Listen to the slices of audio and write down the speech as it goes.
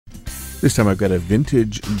This time I've got a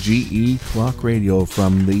vintage GE clock radio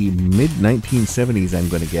from the mid-1970s, I'm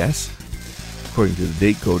going to guess, according to the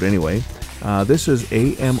date code anyway. This is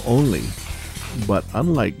AM only, but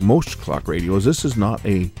unlike most clock radios, this is not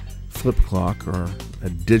a flip clock or a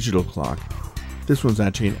digital clock. This one's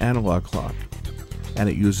actually an analog clock, and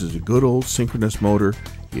it uses a good old synchronous motor.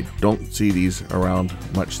 You don't see these around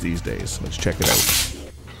much these days. Let's check it out.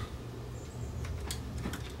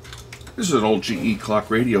 This is an old GE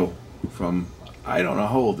clock radio from, I don't know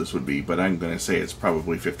how old this would be, but I'm going to say it's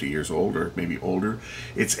probably 50 years old or maybe older.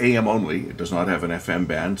 It's AM only. It does not have an FM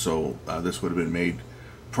band, so this would have been made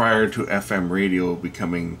prior to FM radio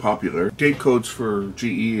becoming popular. Date codes for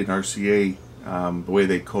GE and RCA, the way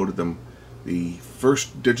they coded them, the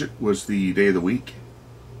first digit was the day of the week.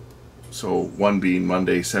 So 1 being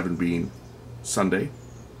Monday, 7 being Sunday.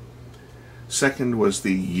 Second was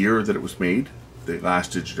the year that it was made, the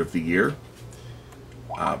last digit of the year.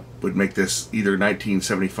 Would make this either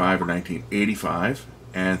 1975 or 1985,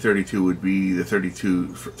 and 32 would be the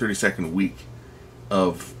 32nd week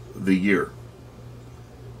of the year.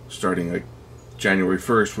 Starting like January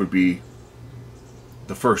 1st would be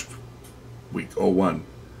the first week, 01,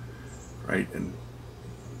 right? And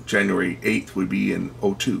January 8th would be in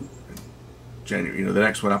 02. January, the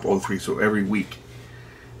next one up 03. So every week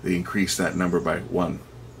they increase that number by 1.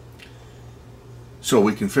 So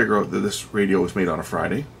we can figure out that this radio was made on a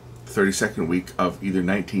Friday, 32nd week of either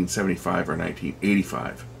 1975 or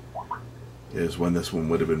 1985 is when this one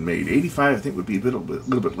would have been made. 85 I think would be a little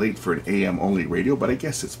bit late for an AM only radio, but I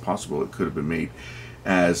guess it's possible it could have been made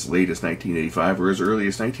as late as 1985 or as early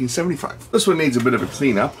as 1975. This one needs a bit of a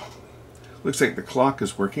cleanup. Looks like the clock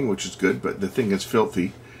is working, which is good, but the thing is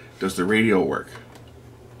filthy. Does the radio work?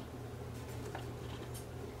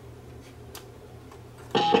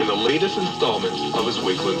 In the latest installment of his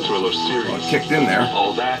Wakeland Thriller series. Well, it kicked in there.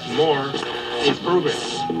 All that and more is program.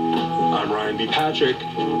 I'm Ryan B. Patrick,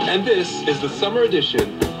 and this is the summer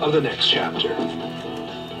edition of The Next Chapter.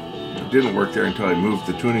 It didn't work there until I moved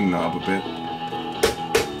the tuning knob a bit.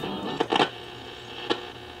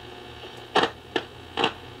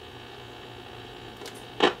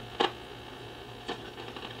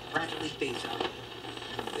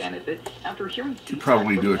 Could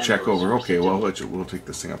probably do a check over. Okay, well, we'll take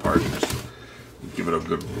this thing apart and just give it a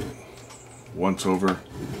good once over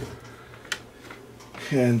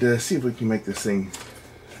and see if we can make this thing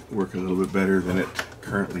work a little bit better than it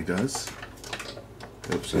currently does.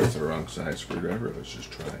 Oops, that's the wrong size screwdriver. Let's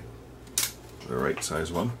just try the right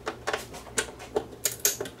size one.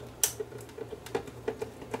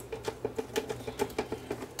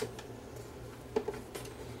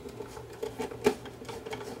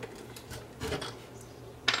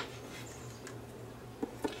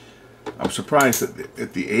 I'm surprised that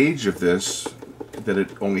at the age of this that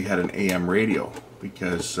it only had an AM radio,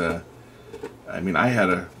 because I mean, I had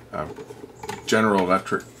a General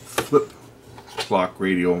Electric flip clock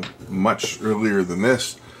radio much earlier than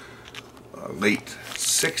this, late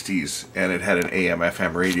 60s, and it had an AM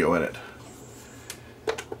FM radio in it.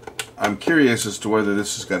 I'm curious as to whether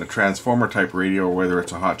this has got a transformer type radio or whether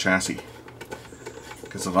it's a hot chassis,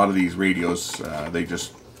 because a lot of these radios they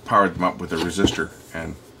just powered them up with a resistor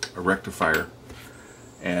and a rectifier,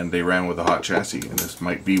 and they ran with a hot chassis, and this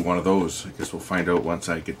might be one of those. I guess we'll find out once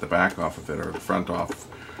I get the back off of it, or the front off,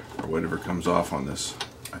 or whatever comes off on this.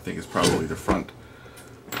 I think it's probably the front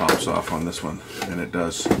pops off on this one, and it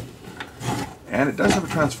does. And it does have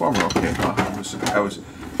a transformer. Okay, well, I was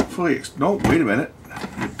fully no, wait a minute,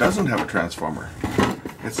 it doesn't have a transformer.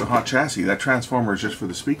 It's a hot chassis. That transformer is just for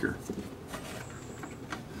the speaker.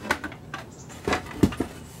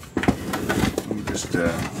 Just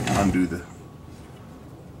undo the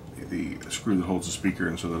screw that holds the speaker,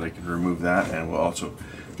 and so that I can remove that, and we'll also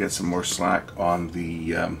get some more slack on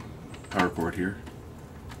the power cord here.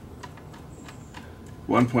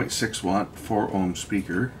 1.6 watt 4 ohm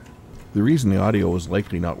speaker. The reason the audio was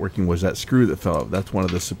likely not working was that screw that fell out. That's one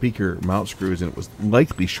of the speaker mount screws, and it was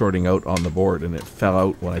likely shorting out on the board, and it fell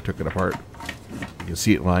out when I took it apart. You can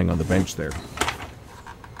see it lying on the bench there.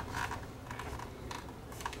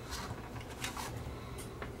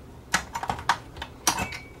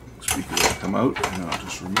 Speaker will come out, and I'll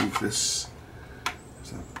just remove this.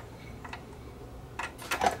 There's a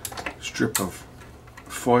strip of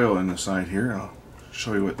foil in the side here. I'll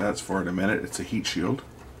show you what that's for in a minute. It's a heat shield.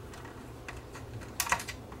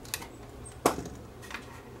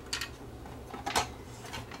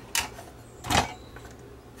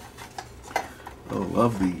 I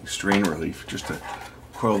love the strain relief, just to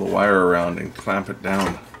coil the wire around and clamp it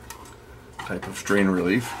down type of strain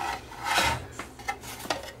relief.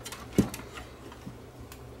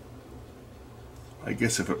 I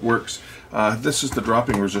guess if it works. This is the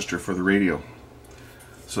dropping resistor for the radio.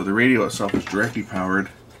 So the radio itself is directly powered.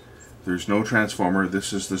 There's no transformer.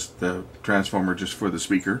 This is the transformer just for the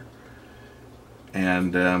speaker.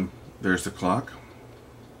 And there's the clock.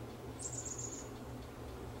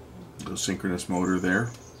 The synchronous motor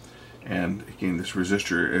there. And again, this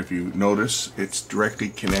resistor, if you notice, it's directly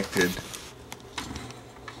connected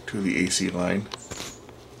to the AC line.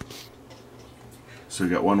 So you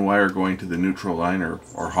got one wire going to the neutral line,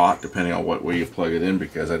 or hot, depending on what way you plug it in,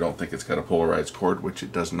 because I don't think it's got a polarized cord, which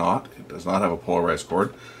it does not. It does not have a polarized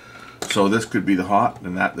cord. So this could be the hot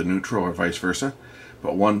and that the neutral, or vice versa.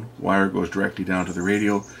 But one wire goes directly down to the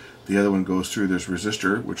radio. The other one goes through this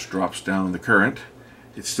resistor, which drops down the current.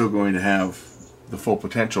 It's still going to have the full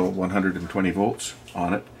potential, 120 volts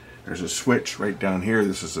on it. There's a switch right down here.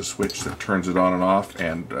 This is a switch that turns it on and off,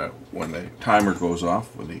 and when the timer goes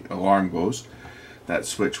off, when the alarm goes, that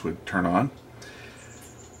switch would turn on.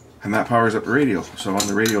 And that powers up the radio. So on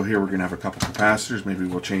the radio here, we're going to have a couple capacitors. Maybe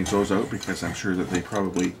we'll change those out, because I'm sure that they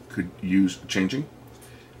probably could use changing.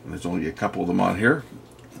 And there's only a couple of them on here.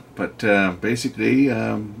 But basically,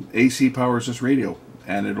 AC powers this radio,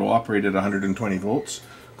 and it'll operate at 120 volts.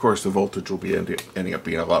 Of course, the voltage will be ending up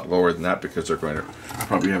being a lot lower than that, because they're going to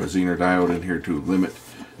probably have a Zener diode in here to limit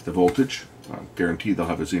the voltage. Guaranteed they'll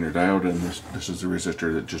have a Zener diode, and this is the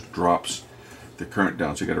resistor that just drops the current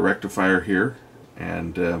down. So you got a rectifier here,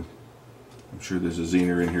 and I'm sure there's a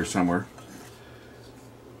Zener in here somewhere.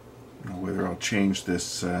 I don't know whether I'll change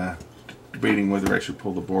this, debating whether I should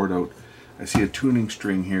pull the board out. I see a tuning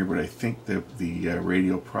string here, but I think that the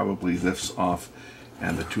radio probably lifts off,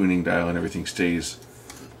 and the tuning dial and everything stays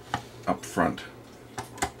up front.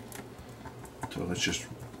 So let's just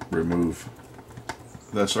remove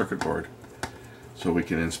the circuit board so we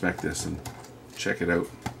can inspect this and check it out.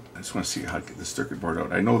 I just want to see how to get the circuit board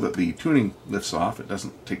out. I know that the tuning lifts off. It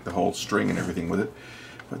doesn't take the whole string and everything with it,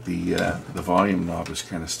 but the volume knob is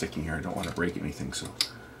kind of sticking here. I don't want to break anything. So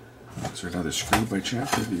is there another screw by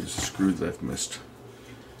chance? Maybe there's a screw that I've missed.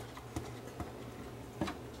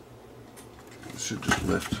 It should just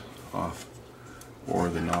lift off, or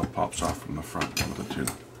the knob pops off from the front. One of the two.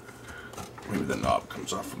 Maybe the knob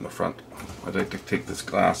comes off from the front. I'd like to take this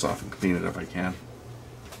glass off and clean it if I can.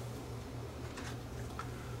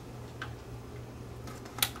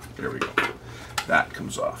 There we go. That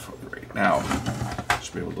comes off right now.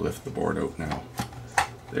 Should be able to lift the board out now.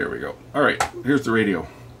 There we go. Alright, here's the radio.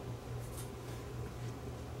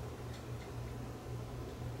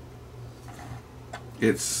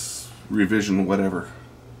 It's revision whatever.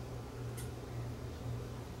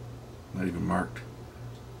 Not even marked.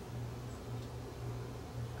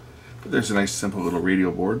 But there's a nice simple little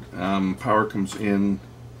radio board. Power comes in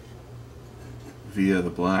via the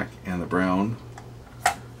black and the brown,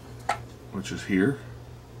 which is here.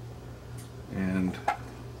 And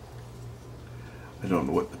I don't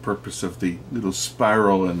know what the purpose of the little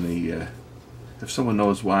spiral and the if someone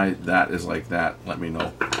knows why that is like that, let me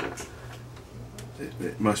know.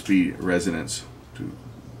 It must be resonance to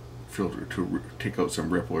filter, to take out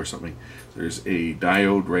some ripple or something. There's a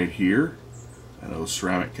diode right here, and a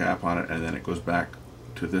ceramic cap on it, and then it goes back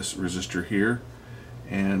to this resistor here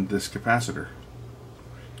and this capacitor.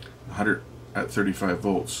 100 at 35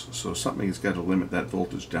 volts, so something's got to limit that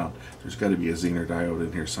voltage down. There's got to be a Zener diode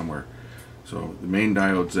in here somewhere. So the main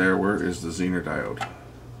diode's there. Where is the Zener diode?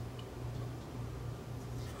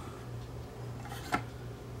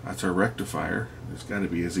 That's our rectifier. There's got to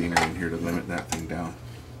be a Zener in here to limit that thing down.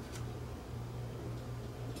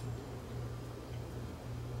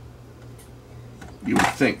 You would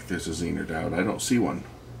think there's a Zener diode. I don't see one.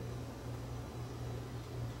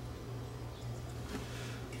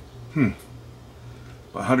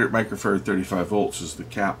 100 microfarad 35 volts is the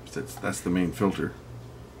cap. That's the main filter.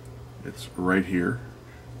 It's right here.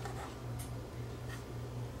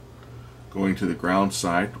 Going to the ground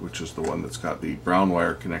side, which is the one that's got the brown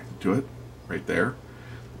wire connected to it, right there.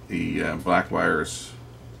 The black wire is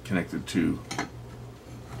connected to,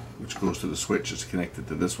 which goes to the switch, is connected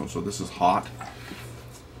to this one. So this is hot.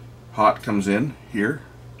 Hot comes in here,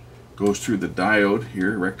 goes through the diode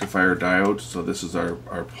here, rectifier diode. So this is our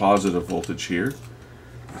positive voltage here.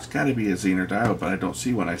 It's got to be a Zener diode, but I don't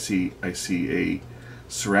see one. I see a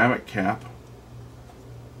ceramic cap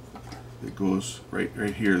that goes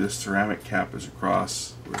right here. This ceramic cap is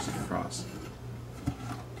across. Where's it across?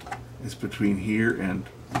 It's between here and,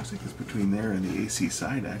 looks like it's between there and the AC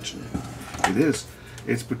side, actually. It is.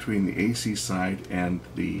 It's between the AC side and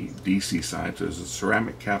the DC side. So there's a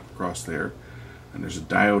ceramic cap across there, and there's a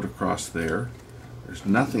diode across there. There's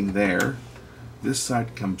nothing there. This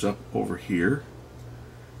side comes up over here.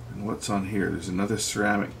 And what's on here? There's another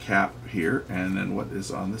ceramic cap here, and then what is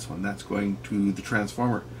on this one? That's going to the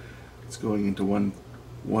transformer. It's going into one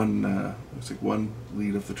looks like one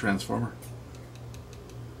lead of the transformer,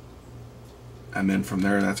 and then from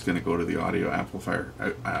there that's going to go to the audio amplifier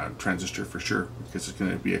transistor for sure, because it's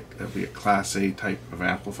going to be a Class A type of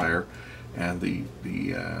amplifier, and the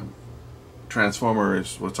transformer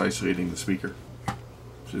is what's isolating the speaker.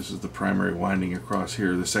 So this is the primary winding across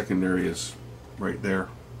here. The secondary is right there.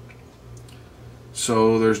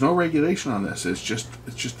 So there's no regulation on this. It's just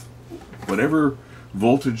whatever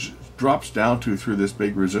voltage drops down to through this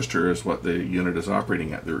big resistor is what the unit is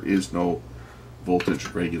operating at. There is no voltage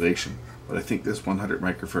regulation. But I think this 100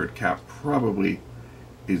 microfarad cap probably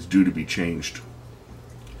is due to be changed.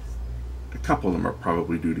 A couple of them are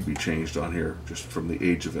probably due to be changed on here, just from the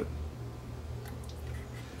age of it.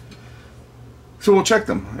 So we'll check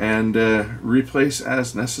them and replace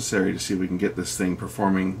as necessary to see if we can get this thing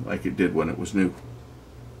performing like it did when it was new.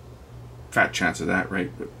 Fat chance of that, right?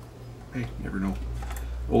 But hey, you never know.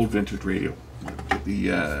 Old vintage radio. We'll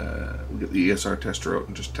get the ESR tester out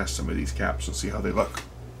and just test some of these caps and see how they look.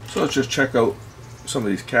 So let's just check out some of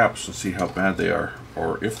these caps and see how bad they are,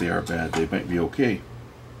 or if they are bad, they might be okay.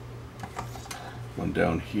 One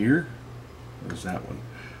down here. Where's that one?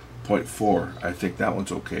 0.4. I think that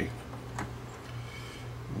one's okay.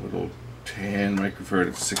 A little 10 microfarad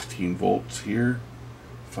at 16 volts here.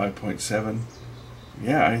 5.7.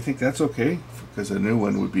 Yeah, I think that's okay, because a new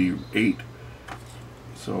one would be 8.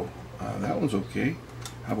 So that one's okay.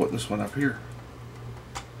 How about this one up here?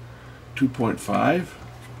 2.5.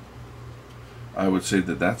 I would say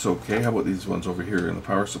that that's okay. How about these ones over here in the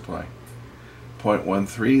power supply?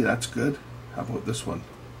 0.13, that's good. How about this one?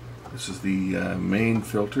 This is the main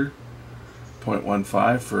filter.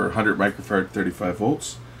 0.15 for 100 microfarad, 35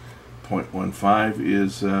 volts. 0.15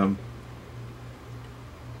 is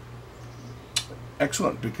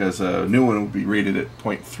excellent, because a new one would be rated at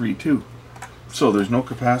 0.32. So there's no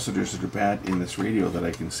capacitors that are bad in this radio that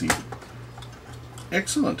I can see.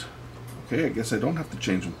 Excellent. Okay, I guess I don't have to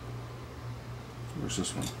change them. Where's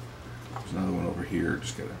this one? There's another one over here.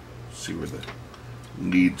 Just gotta see where the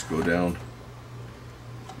leads go down.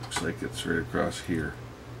 Looks like it's right across here.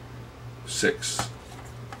 6.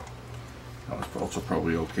 That was also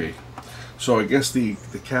probably okay. So I guess the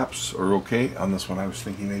caps are okay on this one. I was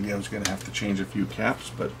thinking maybe I was going to have to change a few caps,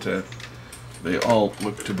 but they all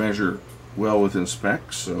look to measure well within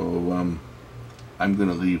specs, so I'm going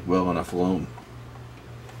to leave well enough alone.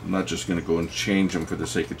 I'm not just going to go and change them for the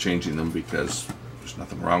sake of changing them, because there's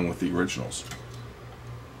nothing wrong with the originals.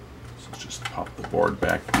 So let's just pop the board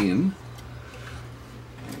back in.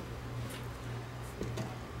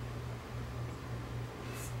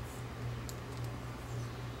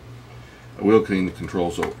 I will clean the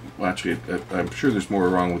controls out. Well, actually, I'm sure there's more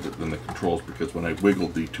wrong with it than the controls, because when I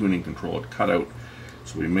wiggled the tuning control, it cut out.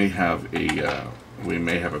 So we may have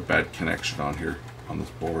a bad connection on here on this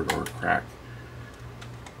board, or a crack.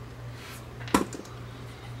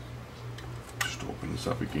 Just open this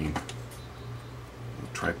up again.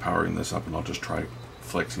 I'll try powering this up, and I'll just try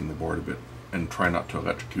flexing the board a bit and try not to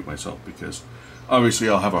electrocute myself, because obviously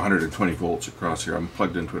I'll have 120 volts across here. I'm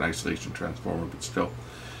plugged into an isolation transformer, but still.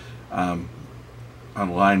 On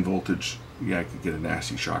line voltage, yeah, I could get a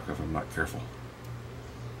nasty shock if I'm not careful.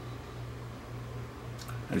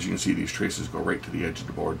 As you can see, these traces go right to the edge of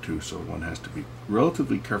the board too, so one has to be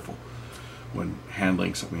relatively careful when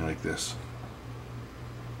handling something like this.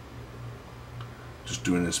 Just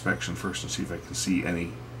do an inspection first and see if I can see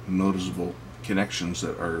any noticeable connections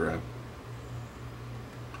that are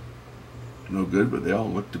no good, but they all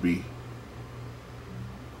look to be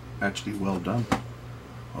actually well done.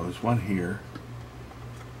 Oh, there's one here.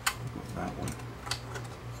 That one.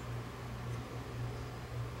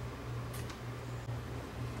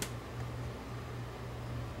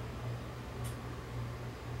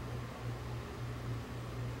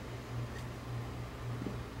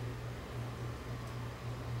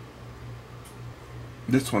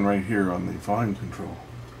 This one right here on the volume control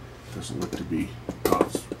doesn't look to be, well,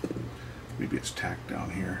 maybe it's tacked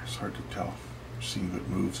down here. It's hard to tell. See if it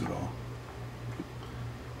moves at all.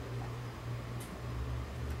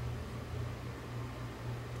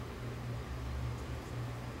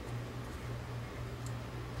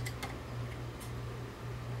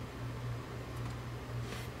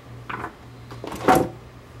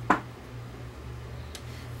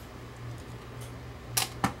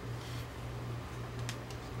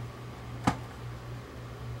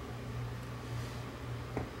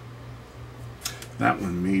 That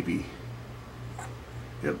one maybe,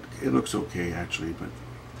 it looks okay actually, but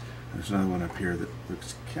there's another one up here that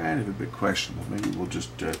looks kind of a bit questionable. Maybe we'll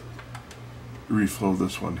just reflow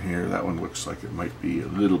this one here. That one looks like it might be a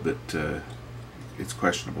little bit, it's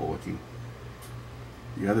questionable looking.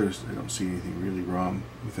 The others, I don't see anything really wrong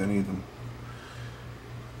with any of them.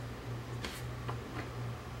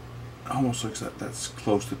 Almost looks like that's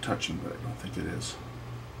close to touching, but I don't think it is.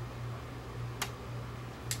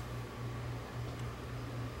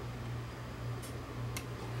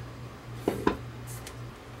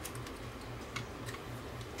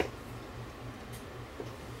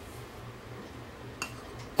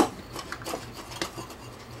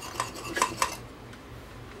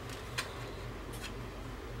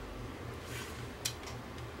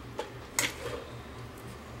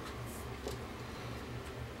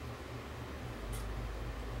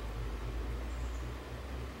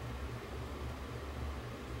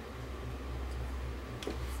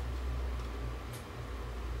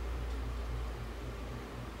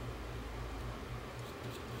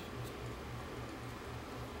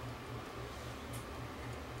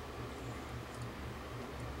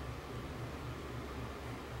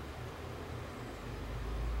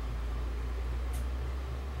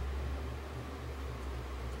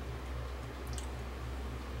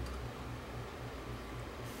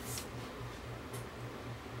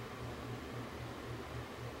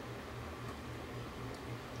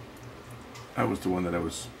 That was the one that I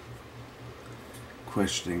was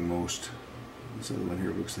questioning most. This other one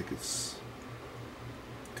here looks like it's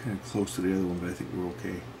kind of close to the other one, but I think we're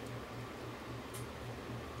okay.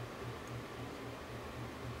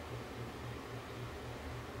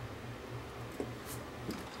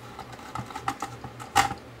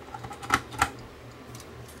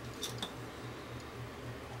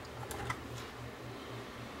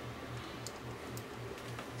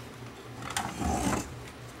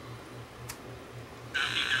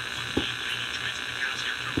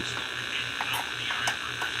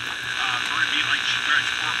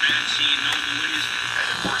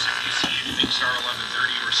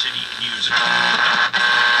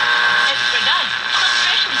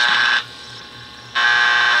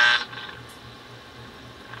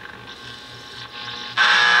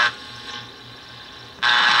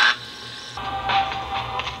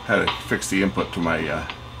 Had to fix the input to my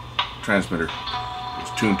transmitter. It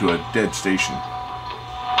was tuned to a dead station.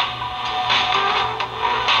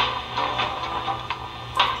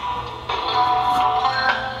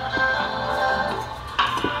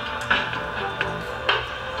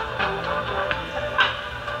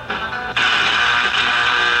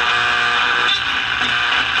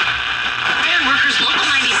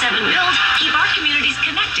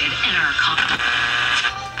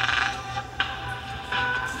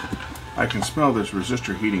 I can smell this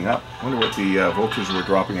resistor heating up. I wonder what the voltage we're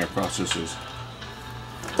dropping across this is.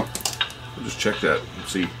 We'll just check that and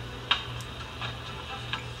see.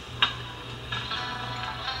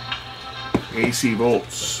 AC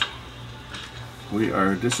volts. We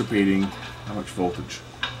are dissipating how much voltage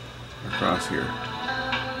across here?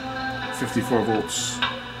 54 volts.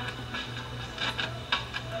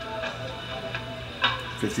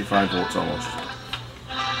 55 volts almost.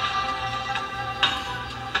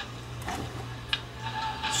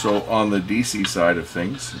 So on the DC side of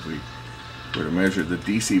things, if we were to measure the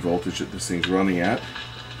DC voltage that this thing's running at,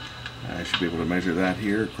 I should be able to measure that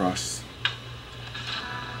here across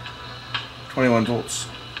 21 volts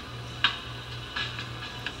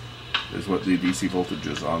is what the DC voltage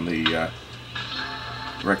is on the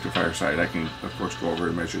rectifier side. I can of course go over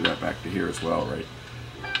and measure that back to here as well, right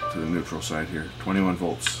to the neutral side here. 21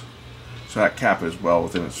 volts. So that cap is well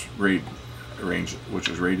within its rate range, which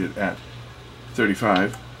is rated at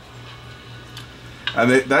 35. And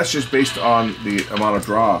that's just based on the amount of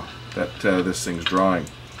draw that this thing's drawing,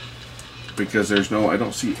 because there's no, I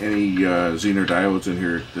don't see any Zener diodes in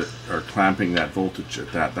here that are clamping that voltage at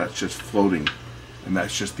that. That's just floating, and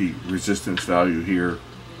that's just the resistance value here.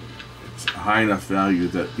 It's a high enough value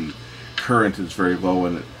that the current is very low,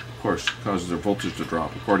 and it of course causes the voltage to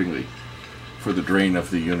drop accordingly for the drain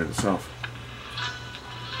of the unit itself.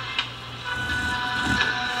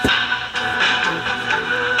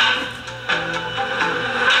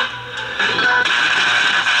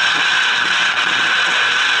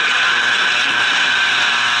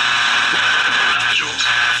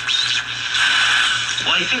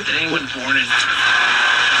 I think that anyone born in...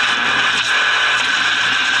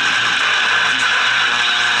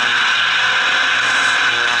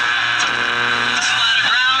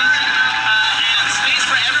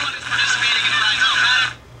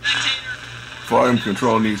 Volume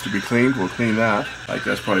control needs to be cleaned. We'll clean that. Like,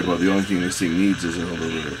 that's probably about the only thing this thing needs is a little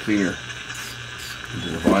bit of a cleaner into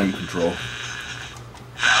the volume control.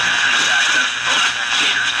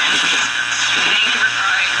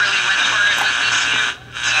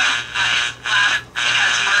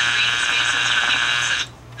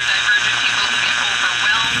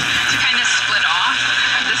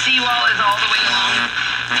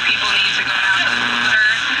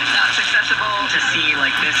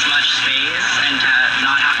 like this much space and to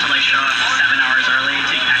not have to like show up 7 hours early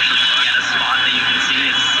to actually get a spot that you can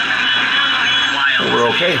see is wild. We're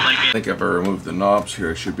okay. Like, I think if I remove the knobs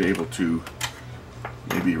here, I should be able to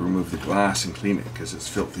maybe remove the glass and clean it because it's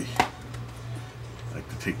filthy. I like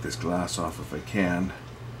to take this glass off if I can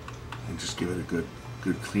and just give it a good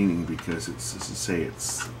cleaning because it's, as I say,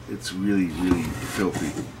 it's really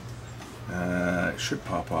filthy. It should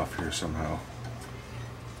pop off here somehow,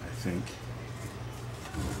 I think.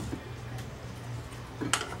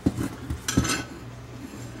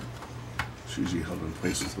 It's usually held in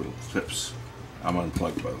place with little clips. I'm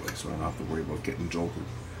unplugged, by the way, so I don't have to worry about getting jolted.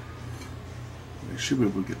 I should be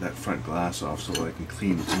able to get that front glass off so that I can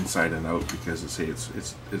clean inside and out because I say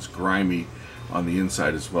it's grimy on the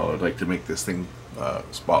inside as well. I'd like to make this thing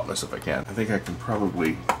spotless if I can. I think I can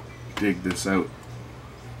probably dig this out.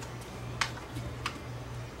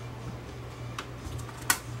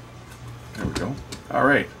 There we go. All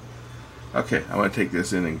right. Okay, I'm going to take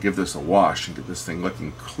this in and give this a wash and get this thing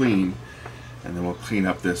looking clean, and then we'll clean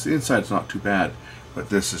up this. The inside's not too bad, but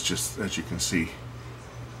this is just, as you can see,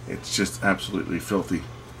 it's just absolutely filthy.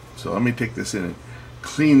 So let me take this in and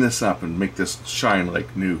clean this up and make this shine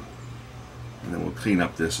like new. And then we'll clean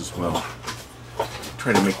up this as well.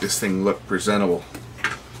 Try to make this thing look presentable.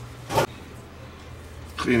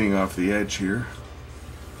 Cleaning off the edge here.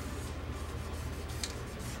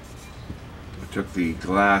 I took the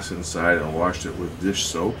glass inside and washed it with dish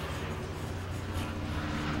soap.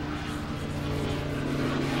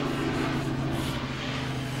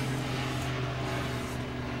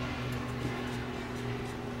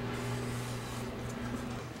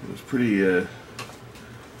 It was pretty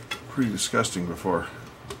disgusting before.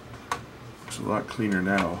 It's a lot cleaner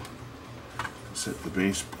now. Set the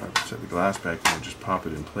glass back in and just pop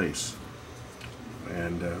it in place.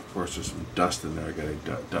 And of course there's some dust in there. I gotta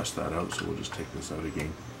dust that out, so we'll just take this out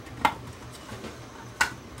again. Try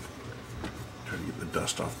to get the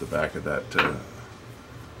dust off the back of that, the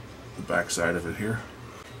back side of it here.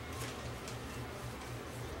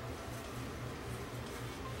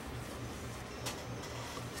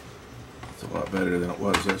 It's a lot better than it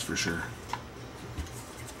was, that's for sure.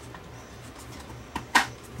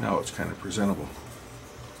 Now it's kind of presentable.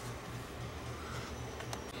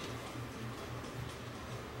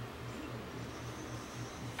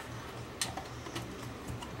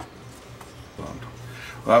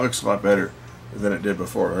 Well, that looks a lot better than it did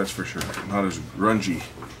before, that's for sure. Not as grungy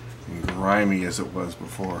and grimy as it was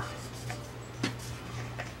before,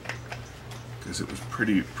 because it was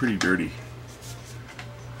pretty dirty.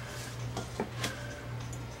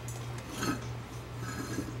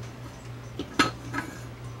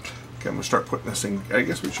 Okay, I'm gonna start putting this thing. I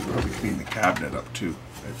guess we should probably clean the cabinet up too.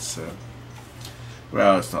 It's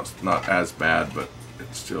well, it's not as bad, but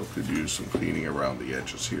it still could use some cleaning around the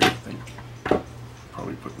edges here, I think.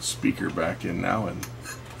 Probably put the speaker back in now and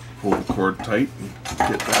pull the cord tight and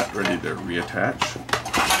get that ready to reattach.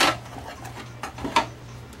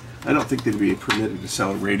 I don't think they'd be permitted to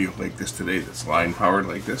sell a radio like this today that's line powered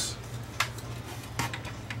like this.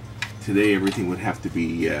 Today everything would have to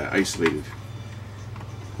be isolated.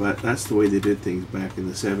 But that's the way they did things back in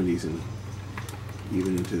the 70s and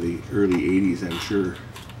even into the early 80s, I'm sure.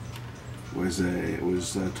 It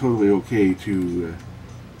was totally okay to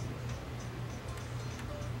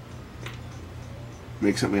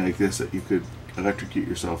make something like this that you could electrocute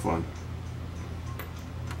yourself on.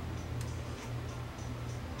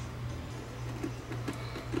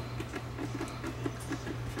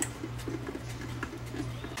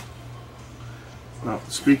 Well,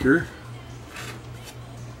 the speaker.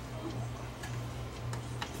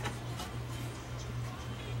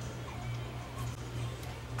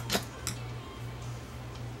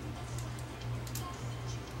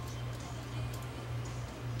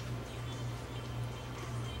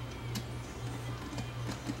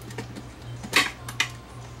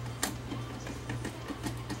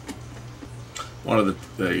 One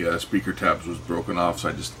of the speaker tabs was broken off, so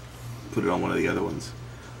I just put it on one of the other ones.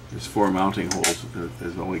 There's 4 mounting holes.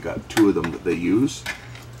 There's only got 2 of them that they use,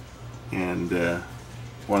 and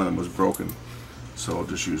one of them was broken, so I'll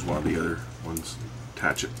just use one of the other ones,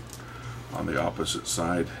 attach it on the opposite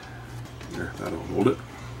side. There, that'll hold it.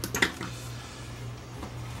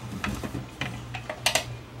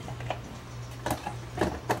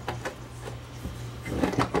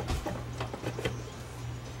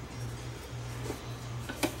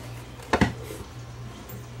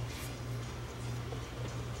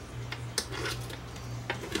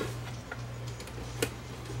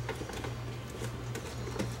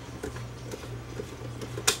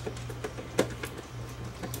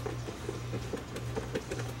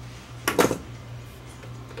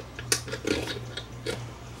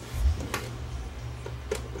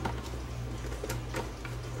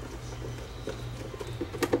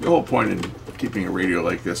 whole point in keeping a radio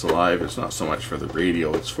like this alive is not so much for the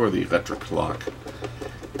radio, it's for the electric clock.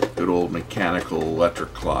 Good old mechanical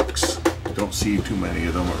electric clocks. You don't see too many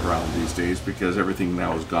of them around these days because everything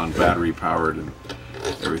now has gone battery powered and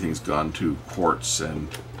everything's gone to quartz and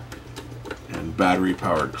battery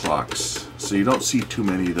powered clocks. So you don't see too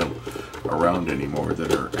many of them around anymore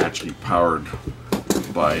that are actually powered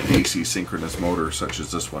by an AC synchronous motor such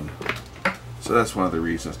as this one. So that's one of the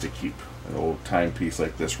reasons to keep an old timepiece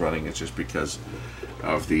like this running. It's just because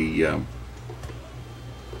of the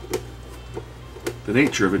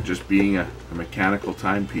nature of it just being a mechanical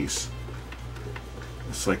timepiece.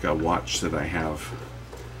 It's like a watch that I have.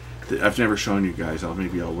 I've never shown you guys.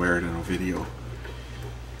 Maybe I'll wear it in a video.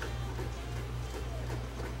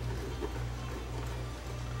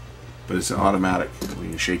 But it's an automatic.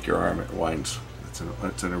 When you shake your arm, it winds.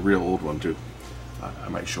 It's in a real old one too. I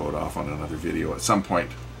might show it off on another video at some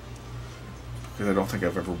point, because I don't think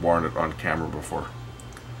I've ever worn it on camera before.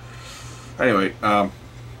 Anyway,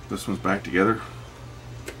 this one's back together.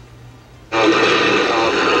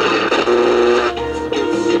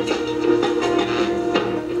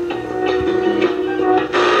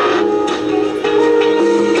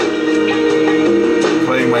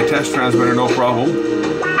 Playing my test transmitter, no problem.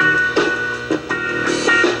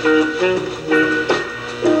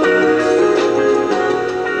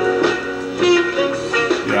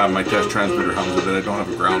 Yeah, my test transmitter hums a bit. I don't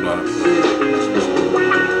have a ground on it.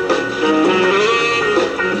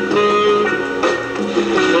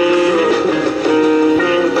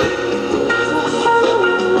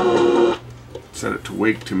 Set it to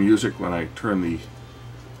wake to music. When I turn the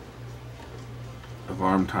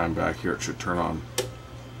alarm time back here, it should turn on.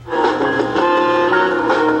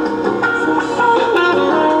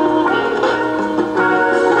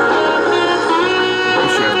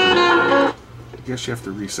 I guess you have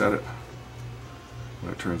to reset it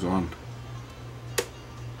when it turns on.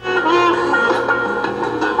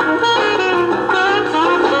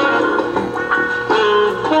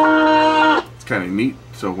 It's kind of neat.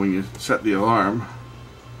 So when you set the alarm,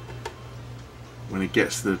 when it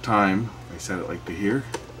gets to the time, I set it like to here.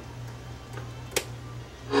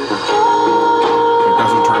 It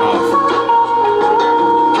doesn't turn off.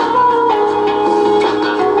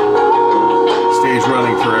 It stays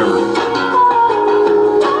running forever.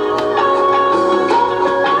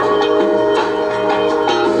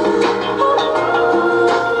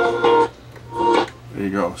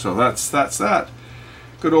 So that's that.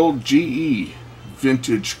 Good old GE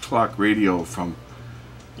vintage clock radio from,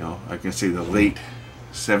 I can say the late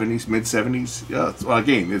 70s, mid 70s. Yeah, well,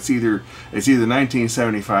 again, it's either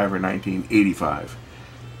 1975 or 1985.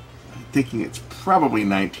 I'm thinking it's probably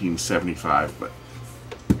 1975, but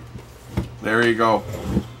there you go.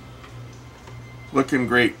 Looking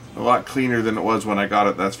great. A lot cleaner than it was when I got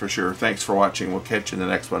it, that's for sure. Thanks for watching. We'll catch you in the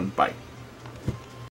next one. Bye.